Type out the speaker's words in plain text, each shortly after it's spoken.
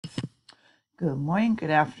Good morning,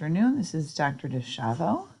 good afternoon. This is Dr.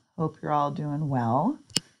 DeShavo. Hope you're all doing well.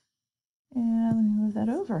 And let me move that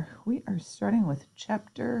over. We are starting with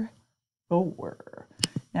chapter 4.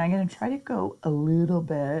 Now I'm going to try to go a little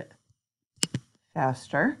bit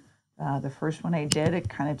faster. The first one I did, it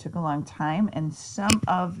kind of took a long time, and some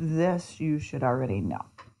of this you should already know.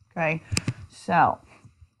 Okay, so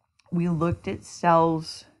we looked at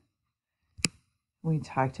cells. We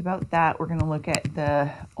talked about that. We're going to look at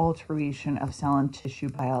the alteration of cell and tissue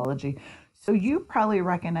biology. So you probably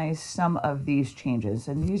recognize some of these changes,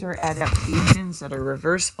 and these are adaptations that are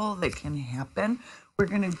reversible that can happen. We're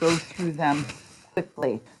going to go through them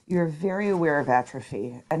quickly. You're very aware of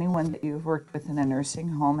atrophy. Anyone that you've worked with in a nursing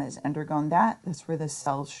home has undergone that. That's where the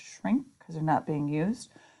cells shrink because they're not being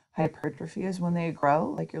used. Hypertrophy is when they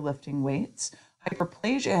grow, like you're lifting weights.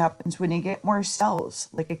 Hyperplasia happens when you get more cells,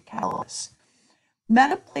 like a callus.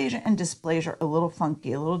 Metaplasia and dysplasia are a little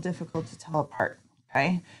funky, a little difficult to tell apart,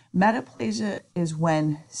 okay? Metaplasia is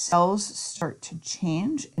when cells start to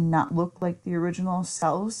change and not look like the original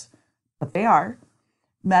cells, but they are.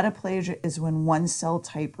 Metaplasia is when one cell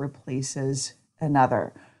type replaces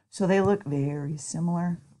another. So they look very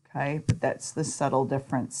similar, okay? But that's the subtle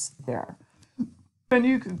difference there. And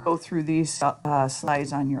you could go through these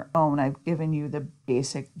slides on your own. I've given you the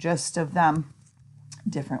basic gist of them.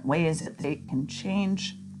 Different ways that they can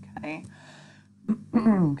change, okay?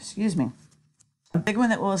 Excuse me. A big one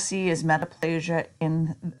that we'll see is metaplasia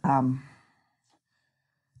in,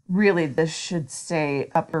 really this should say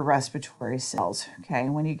upper respiratory cells, okay?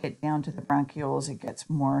 When you get down to the bronchioles, it gets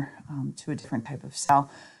more to a different type of cell,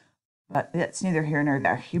 but that's neither here nor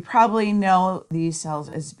there. You probably know these cells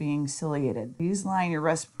as being ciliated. These line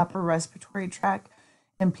your upper respiratory tract,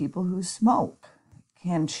 and people who smoke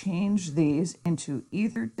can change these into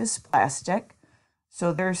either dysplastic,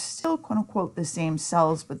 so they're still quote unquote the same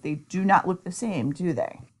cells, but they do not look the same, do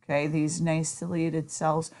they? Okay, these nice ciliated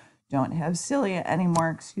cells don't have cilia anymore,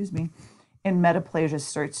 excuse me, and metaplasia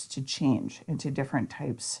starts to change into different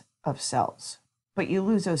types of cells, but you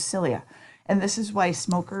lose those cilia. And this is why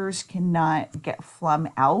smokers cannot get phlegm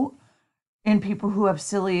out. In people who have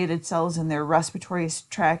ciliated cells in their respiratory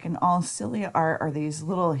tract, and all cilia are these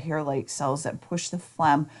little hair-like cells that push the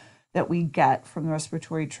phlegm that we get from the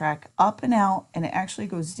respiratory tract up and out, and it actually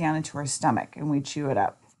goes down into our stomach, and we chew it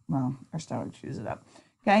up. Well, our stomach chews it up,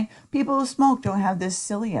 okay? People who smoke don't have this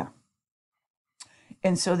cilia.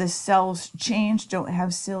 And so the cells change, don't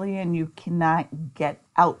have cilia, and you cannot get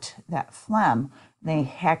out that phlegm. They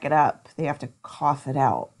hack it up. They have to cough it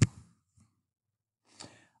out.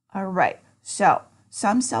 All right. So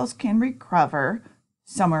some cells can recover,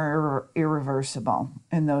 some are irreversible,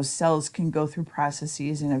 and those cells can go through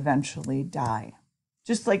processes and eventually die.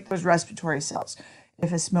 Just like those respiratory cells.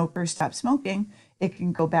 If a smoker stops smoking, it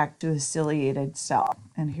can go back to a ciliated cell.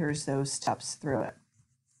 And here's those steps through it.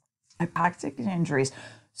 Hypoxic injuries.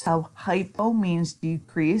 So hypo means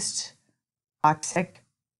decreased, toxic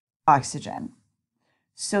oxygen.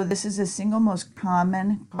 So this is the single most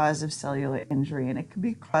common cause of cellular injury, and it can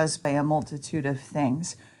be caused by a multitude of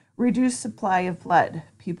things. Reduced supply of blood,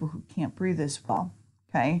 people who can't breathe as well,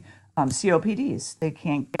 okay? COPDs, they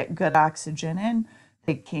can't get good oxygen in,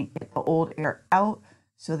 they can't get the old air out,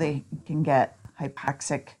 so they can get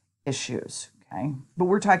hypoxic issues, okay? But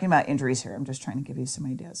we're talking about injuries here. I'm just trying to give you some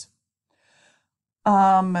ideas.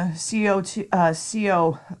 CO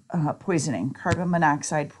poisoning, carbon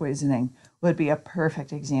monoxide poisoning would be a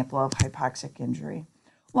perfect example of hypoxic injury.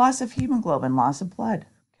 Loss of hemoglobin, loss of blood,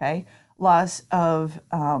 okay? Loss of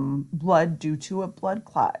blood due to a blood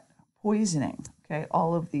clot, poisoning, okay?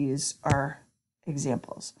 All of these are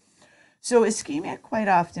examples. So ischemia, quite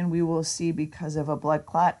often we will see because of a blood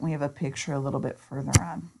clot. We have a picture a little bit further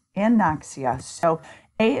on. Anoxia, so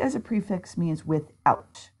A as a prefix means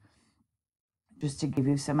without, just to give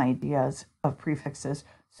you some ideas of prefixes.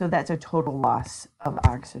 So that's a total loss of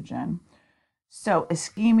oxygen. So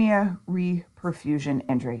ischemia, reperfusion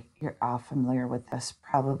injury. You're all familiar with this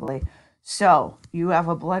probably. So you have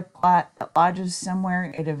a blood clot that lodges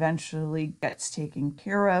somewhere, it eventually gets taken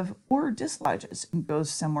care of or dislodges and goes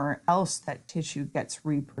somewhere else. That tissue gets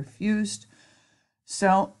reperfused.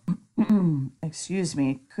 So, excuse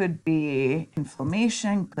me, could be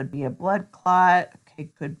inflammation, could be a blood clot, okay,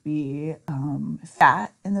 could be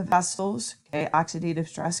fat in the vessels. Okay, oxidative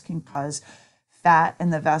stress can cause fat in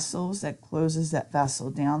the vessels that closes that vessel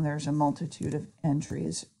down. There's a multitude of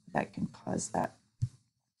injuries that can cause that.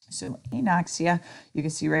 So anoxia, you can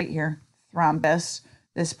see right here, thrombus.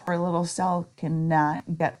 This poor little cell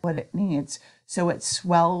cannot get what it needs. So it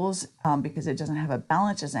swells because it doesn't have a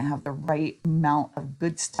balance, doesn't have the right amount of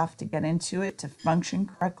good stuff to get into it to function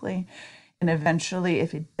correctly. And eventually,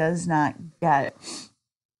 if it does not get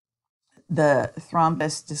the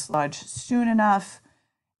thrombus dislodged soon enough,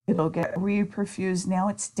 it'll get reperfused. Now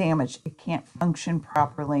it's damaged. It can't function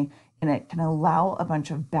properly, and it can allow a bunch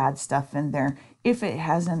of bad stuff in there if it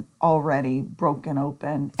hasn't already broken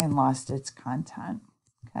open and lost its content.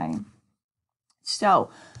 Okay. So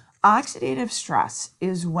oxidative stress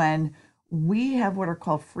is when we have what are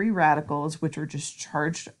called free radicals, which are just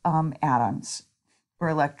charged atoms or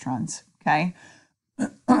electrons, okay,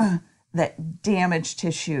 that damage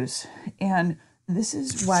tissues. And this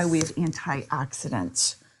is why we have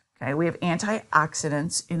antioxidants. Okay, we have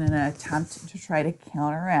antioxidants in an attempt to try to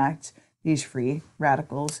counteract these free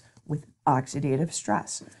radicals with oxidative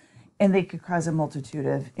stress. And they could cause a multitude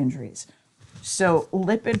of injuries. So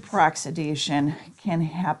lipid peroxidation can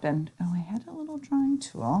happen. Oh, I had a little drawing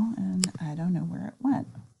tool and I don't know where it went.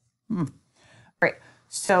 All right.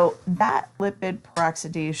 So that lipid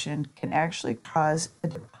peroxidation can actually cause a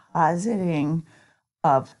depositing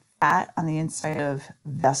of fat on the inside of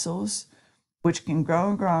vessels, which can grow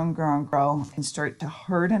and grow and grow and grow and start to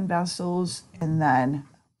harden vessels, and then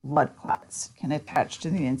blood clots can attach to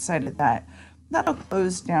the inside of that. That'll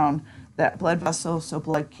close down that blood vessel so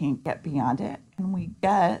blood can't get beyond it. And we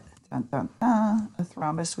get a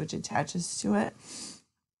thrombus which attaches to it.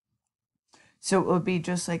 So it would be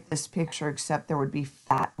just like this picture, except there would be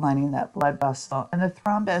fat lining that blood vessel. And the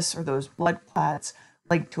thrombus, or those blood clots,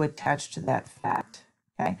 like to attach to that fat.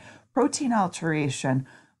 Okay. Protein alteration.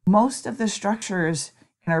 Most of the structures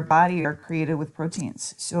in our body are created with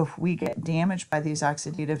proteins. So if we get damaged by these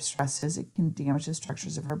oxidative stresses, it can damage the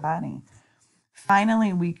structures of our body.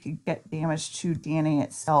 Finally, we could get damage to DNA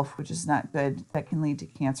itself, which is not good. That can lead to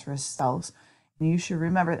cancerous cells. And you should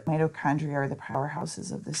remember that mitochondria are the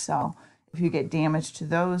powerhouses of the cell. If you get damage to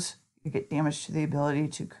those, you get damage to the ability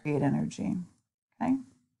to create energy. Okay?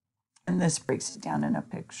 And this breaks it down in a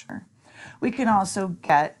picture. We can also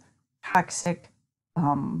get toxic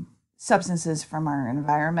substances from our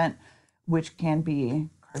environment, which can be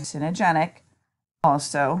carcinogenic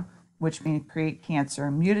also, which means create cancer.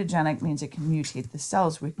 Mutagenic means it can mutate the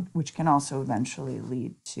cells, which can also eventually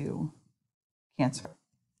lead to cancer.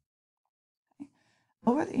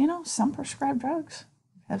 Okay. Some prescribed drugs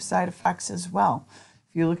have side effects as well.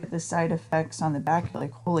 If you look at the side effects on the back, you're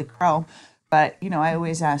like, holy crow. But, I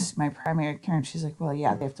always ask my primary care, and she's like, well,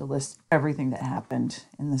 yeah, they have to list everything that happened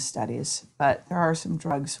in the studies. But there are some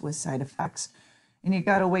drugs with side effects, and you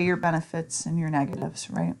got to weigh your benefits and your negatives,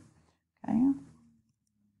 right? Okay.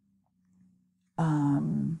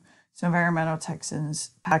 So environmental toxins,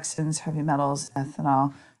 heavy metals,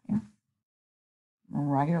 ethanol,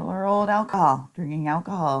 regular old alcohol. Drinking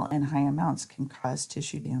alcohol in high amounts can cause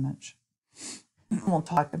tissue damage. We'll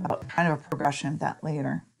talk about kind of a progression of that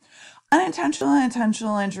later. Unintentional and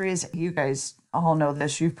intentional injuries, you guys all know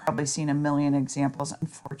this. You've probably seen a million examples,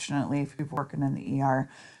 unfortunately, if you've worked in the ER.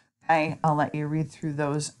 Okay, I'll let you read through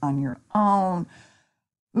those on your own.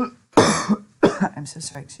 I'm so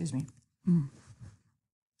sorry, excuse me.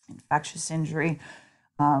 Infectious injury.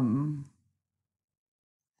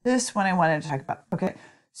 This one I wanted to talk about. Okay,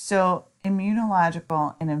 so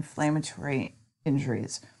immunological and inflammatory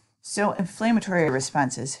injuries. So inflammatory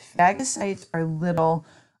responses. Phagocytes are little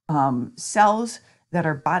cells that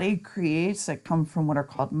our body creates that come from what are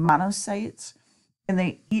called monocytes, and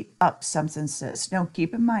they eat up substances. Now,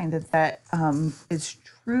 keep in mind that is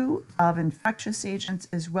true of infectious agents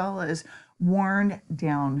as well as worn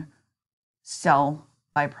down cell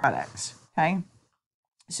byproducts, okay?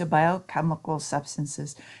 So biochemical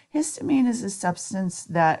substances. Histamine is a substance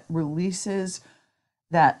that releases,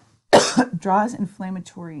 that draws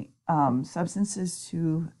inflammatory substances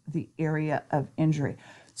to the area of injury.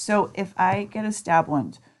 So if I get a stab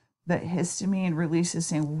wound, the histamine releases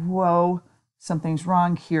saying, whoa, something's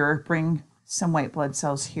wrong here, bring some white blood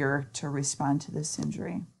cells here to respond to this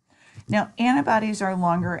injury. Now, antibodies are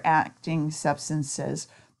longer acting substances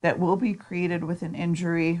that will be created with an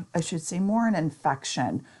injury, I should say more an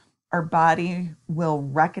infection. Our body will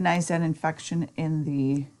recognize that infection in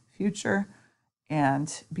the future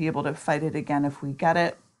and be able to fight it again if we get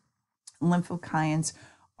it. Lymphokines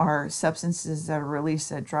are substances that are released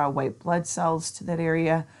that draw white blood cells to that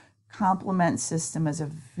area. Complement system is a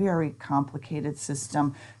very complicated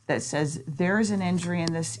system that says there's an injury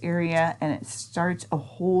in this area, and it starts a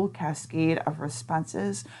whole cascade of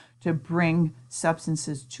responses to bring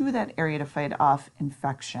substances to that area to fight off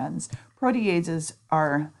infections. Proteases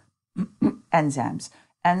are enzymes.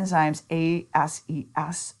 Enzymes,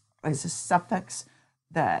 ASES, is a suffix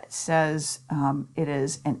that says it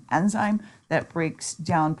is an enzyme that breaks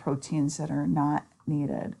down proteins that are not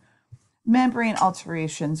needed. Membrane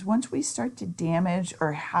alterations. Once we start to damage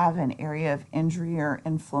or have an area of injury or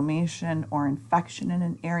inflammation or infection in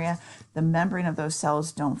an area, the membrane of those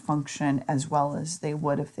cells don't function as well as they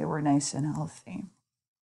would if they were nice and healthy.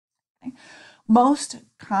 Okay. Most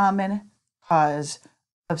common cause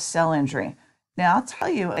of cell injury. Now, I'll tell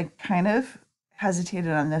you, I kind of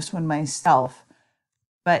hesitated on this one myself,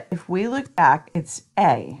 but if we look back, it's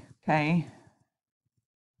A, okay?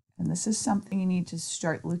 And this is something you need to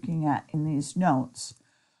start looking at in these notes.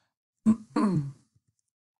 There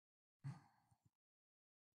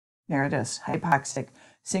it is, hypoxic,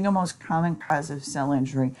 single most common cause of cell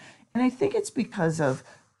injury. And I think it's because of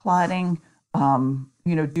clotting, due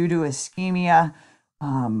to ischemia,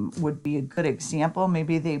 would be a good example.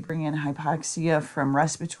 Maybe they bring in hypoxia from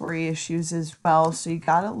respiratory issues as well. So you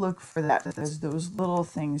got to look for that, because those little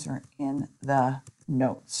things are in the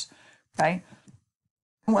notes, okay?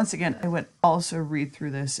 Once again, I would also read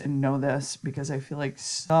through this and know this because I feel like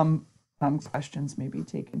some questions may be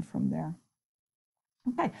taken from there.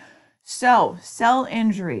 Okay, so cell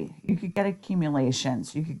injury, you could get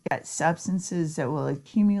accumulations. You could get substances that will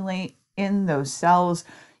accumulate in those cells.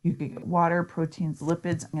 You could get water, proteins,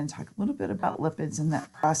 lipids. I'm going to talk a little bit about lipids in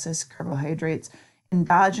that process, carbohydrates,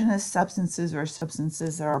 endogenous substances or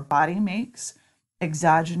substances that our body makes.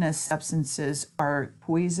 Exogenous substances are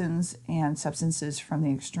poisons and substances from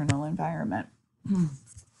the external environment.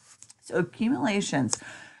 So accumulations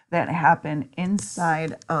that happen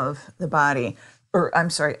inside of the body,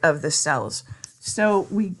 of the cells. So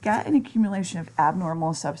we get an accumulation of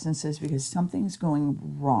abnormal substances because something's going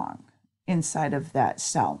wrong inside of that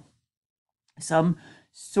cell. Some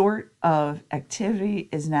sort of activity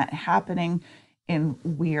is not happening, and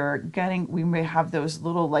we may have those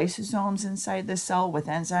little lysosomes inside the cell with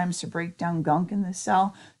enzymes to break down gunk in the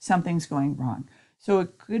cell. Something's going wrong. So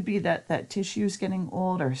it could be that tissue is getting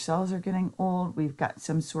old, our cells are getting old, we've got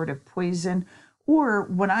some sort of poison, or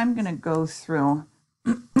what I'm going to go through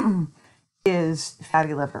is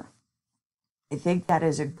fatty liver. I think that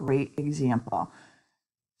is a great example.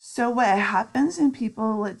 So what happens in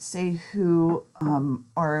people, let's say, who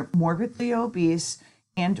are morbidly obese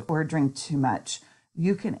and or drink too much,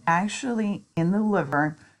 you can actually, in the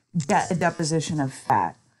liver, get a deposition of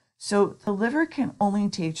fat. So the liver can only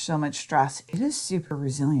take so much stress. It is super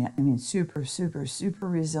resilient. I mean, super, super, super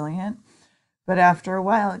resilient. But after a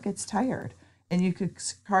while, it gets tired. And you could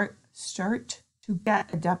start to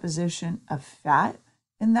get a deposition of fat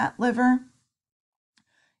in that liver.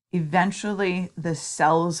 Eventually, the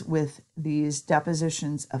cells with these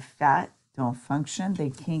depositions of fat don't function. They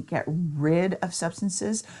can't get rid of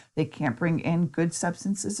substances. They can't bring in good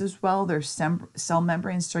substances as well. Their cell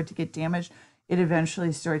membranes start to get damaged. It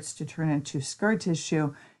eventually starts to turn into scar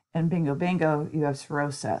tissue, and bingo, bango, you have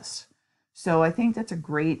cirrhosis. So I think that's a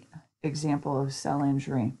great example of cell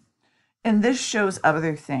injury. And this shows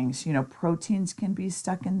other things. Proteins can be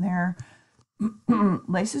stuck in there.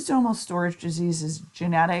 Lysosomal storage disease is a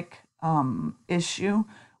genetic issue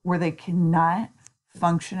where they cannot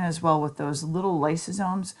function as well with those little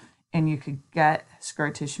lysosomes, and you could get scar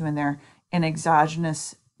tissue in there. And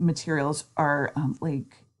exogenous materials are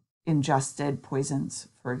like ingested poisons,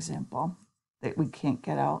 for example, that we can't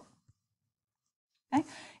get out. Okay,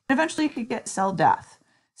 and eventually you could get cell death.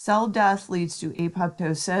 Cell death leads to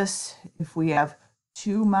apoptosis. If we have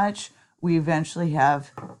too much, we eventually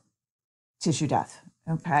have tissue death.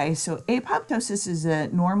 Okay, so apoptosis is a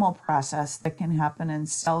normal process that can happen in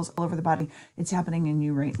cells all over the body. It's happening in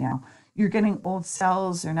you right now. You're getting old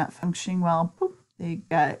cells, they're not functioning well, boop, they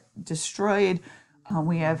get destroyed.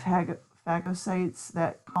 We have phagocytes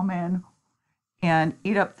that come in and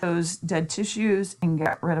eat up those dead tissues and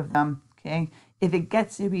get rid of them. Okay, if it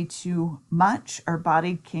gets to be too much, our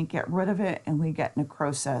body can't get rid of it and we get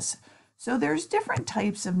necrosis. So there's different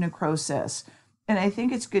types of necrosis, and I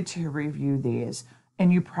think it's good to review these,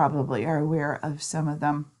 and you probably are aware of some of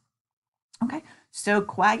them. Okay, so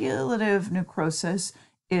coagulative necrosis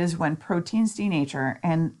is when proteins denature,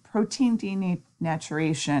 and protein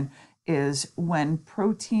denaturation is when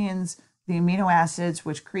proteins, the amino acids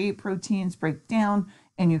which create proteins, break down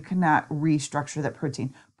and you cannot restructure that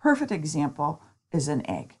protein. Perfect example is an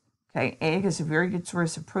egg. Okay, egg is a very good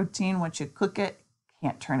source of protein. Once you cook it,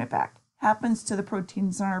 can't turn it back. Happens to the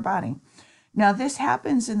proteins in our body. Now this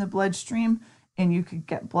happens in the bloodstream, and you could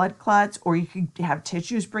get blood clots, or you could have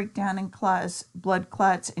tissues break down and cause blood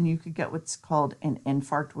clots, and you could get what's called an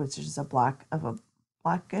infarct, which is a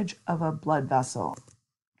blockage of a blood vessel.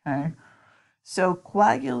 Okay, so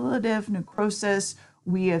coagulative necrosis,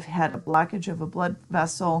 we have had a blockage of a blood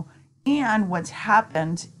vessel, and what's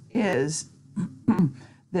happened is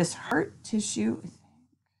this heart tissue,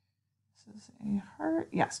 heart,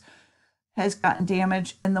 yes, has gotten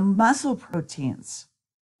damaged, and the muscle proteins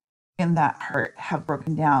in that heart have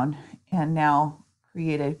broken down and now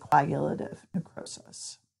created coagulative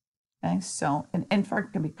necrosis. Okay, so an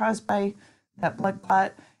infarct can be caused by that blood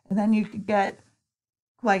clot, and then you could get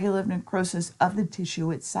coagulative necrosis of the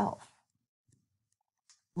tissue itself.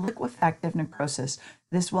 Liquefactive necrosis,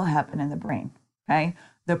 this will happen in the brain. Okay,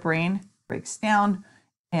 the brain breaks down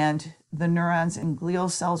and the neurons and glial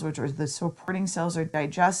cells, which are the supporting cells, are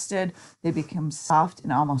digested. They become soft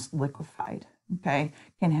and almost liquefied. Okay,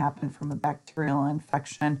 can happen from a bacterial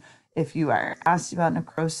infection. If you are asked about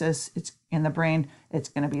necrosis, it's in the brain, it's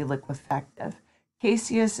going to be liquefactive.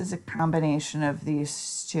 Caseous is a combination of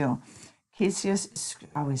these two. Caseous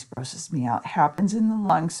always grosses me out. Happens in the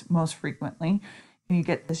lungs most frequently, and you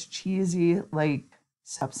get this cheesy like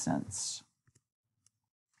substance.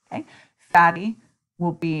 Okay, fatty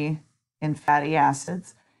will be in fatty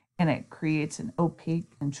acids, and it creates an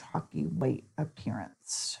opaque and chalky white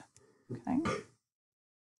appearance. Okay.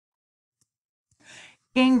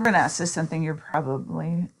 Gangrenous is something you're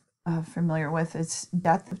probably familiar with. It's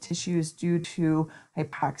death of tissues due to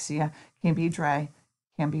hypoxia. Can be dry,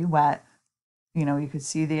 can be wet. You know, you could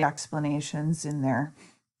see the explanations in there,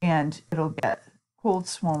 and it'll get cold,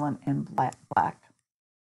 swollen, and black.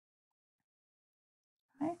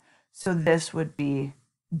 Okay, so this would be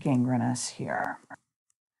gangrenous here.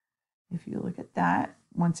 If you look at that,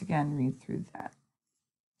 once again, read through that.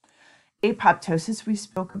 Apoptosis we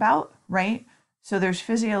spoke about, right? So there's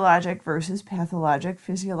physiologic versus pathologic.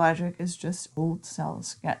 Physiologic is just old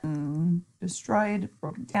cells getting destroyed,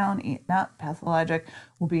 broken down, eaten up. Pathologic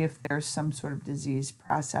will be if there's some sort of disease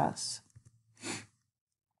process.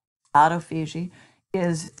 Autophagy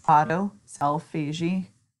is auto, cell phagy,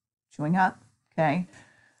 chewing up, okay?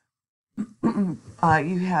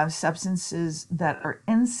 You have substances that are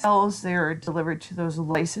in cells. They are delivered to those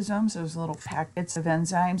lysosomes, those little packets of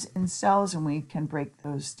enzymes in cells, and we can break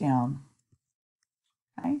those down.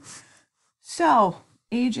 Okay, so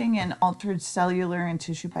aging and altered cellular and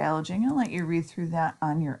tissue biology. I'm going to let you read through that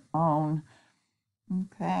on your own.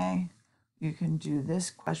 Okay, you can do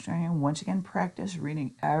this questionnaire and once again practice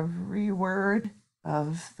reading every word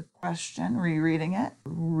of the question, rereading it,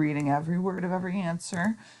 reading every word of every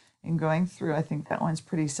answer, and going through. I think that one's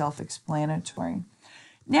pretty self-explanatory.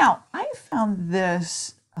 Now, I found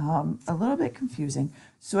this a little bit confusing,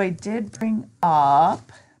 so I did bring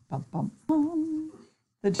up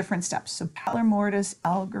the different steps. So pallor mortis,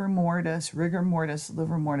 algor mortis, rigor mortis,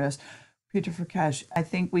 liver mortis, putrefaction. I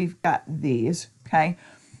think we've got these, okay?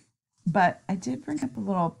 But I did bring up a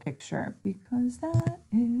little picture because that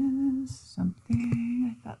is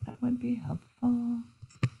something I thought that would be helpful.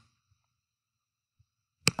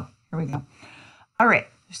 Oh, here we go. All right,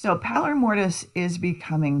 so pallor mortis is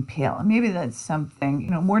becoming pale. And maybe that's something,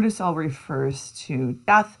 you know, mortis all refers to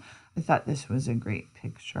death. I thought this was a great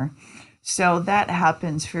picture. So that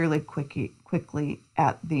happens fairly quickly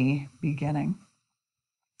at the beginning.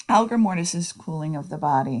 Algor mortis is cooling of the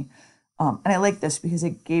body. And I like this because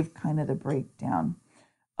it gave kind of the breakdown.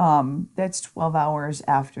 That's 12 hours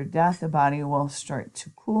after death. The body will start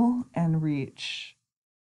to cool and reach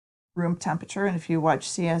room temperature. And if you watch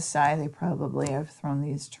CSI, they probably have thrown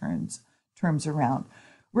these terms around.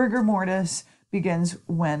 Rigor mortis begins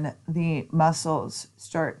when the muscles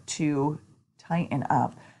start to tighten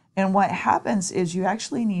up. And what happens is you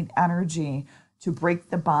actually need energy to break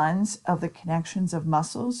the bonds of the connections of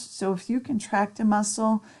muscles. So if you contract a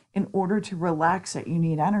muscle, in order to relax it, you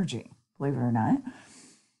need energy, believe it or not.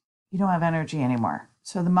 You don't have energy anymore.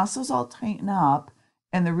 So the muscles all tighten up,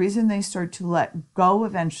 and the reason they start to let go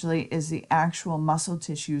eventually is the actual muscle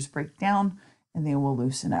tissues break down and they will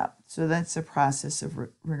loosen up. So that's the process of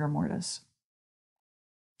rigor mortis.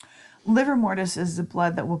 Liver mortis is the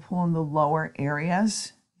blood that will pool in the lower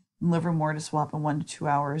areas. Liver mortis will happen 1 to 2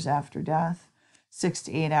 hours after death. 6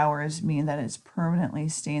 to 8 hours mean that it's permanently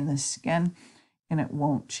stained the skin and it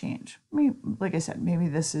won't change. I mean, like I said, maybe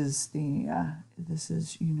this is you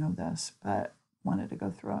know this, but wanted to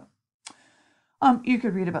go through it. You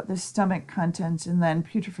could read about the stomach contents, and then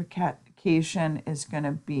putrefaction is going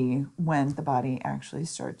to be when the body actually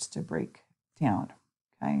starts to break down,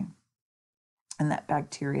 okay? And that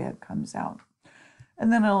bacteria comes out.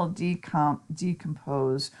 And then it'll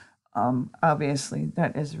decompose. Obviously,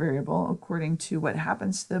 that is variable according to what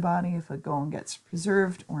happens to the body, if a bone gets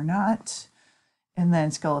preserved or not. And then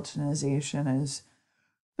skeletonization is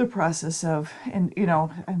the process of, and you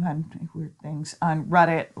know, I'm on weird things on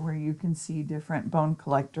Reddit where you can see different bone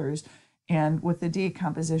collectors, and with the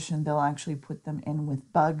decomposition, they'll actually put them in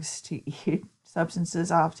with bugs to eat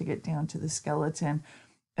substances off to get down to the skeleton.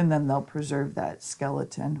 and then they'll preserve that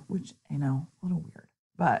skeleton, which I know, a little weird.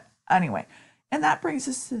 But anyway, and that brings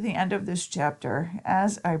us to the end of this chapter.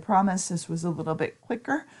 As I promised, this was a little bit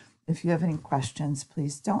quicker. If you have any questions,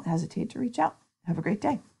 please don't hesitate to reach out. Have a great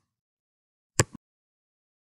day.